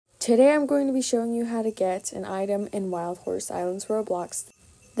Today I'm going to be showing you how to get an item in Wild Horse Islands Roblox.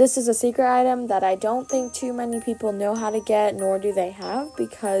 This is a secret item that I don't think too many people know how to get, nor do they have,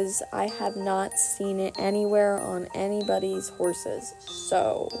 because I have not seen it anywhere on anybody's horses.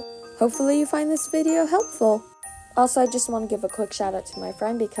 So, hopefully you find this video helpful. Also, I just want to give a quick shout out to my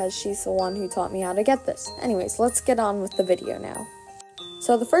friend because she's the one who taught me how to get this. Anyways, let's get on with the video now.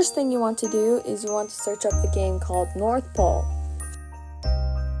 So the first thing you want to do is you want to search up the game called North Pole.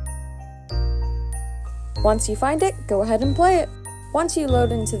 Once you find it, go ahead and play it. Once you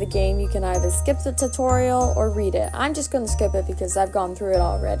load into the game, you can either skip the tutorial or read it. I'm just going to skip it because I've gone through it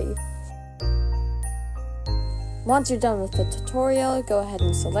already. Once you're done with the tutorial, go ahead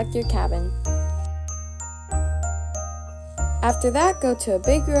and select your cabin. After that, go to a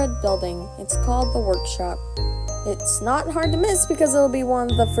big red building. It's called the workshop. It's not hard to miss because it'll be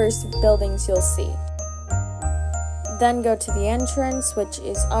one of the first buildings you'll see. Then go to the entrance, which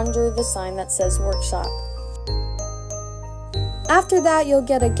is under the sign that says workshop. After that, you'll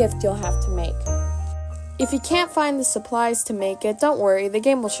get a gift you'll have to make. If you can't find the supplies to make it, don't worry, the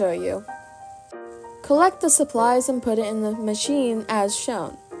game will show you. Collect the supplies and put it in the machine as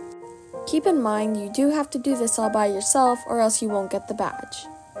shown. Keep in mind, you do have to do this all by yourself or else you won't get the badge.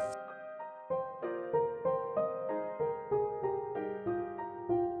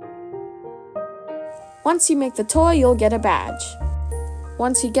 Once you make the toy, you'll get a badge.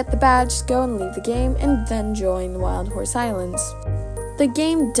 Once you get the badge, go and leave the game and then join Wild Horse Islands. The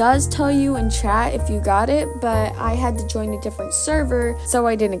game does tell you in chat if you got it, but I had to join a different server, so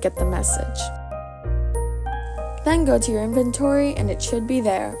I didn't get the message. Then go to your inventory and it should be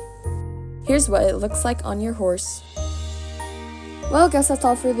there. Here's what it looks like on your horse. Well, I guess that's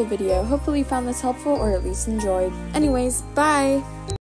all for the video. Hopefully you found this helpful or at least enjoyed. Anyways, bye!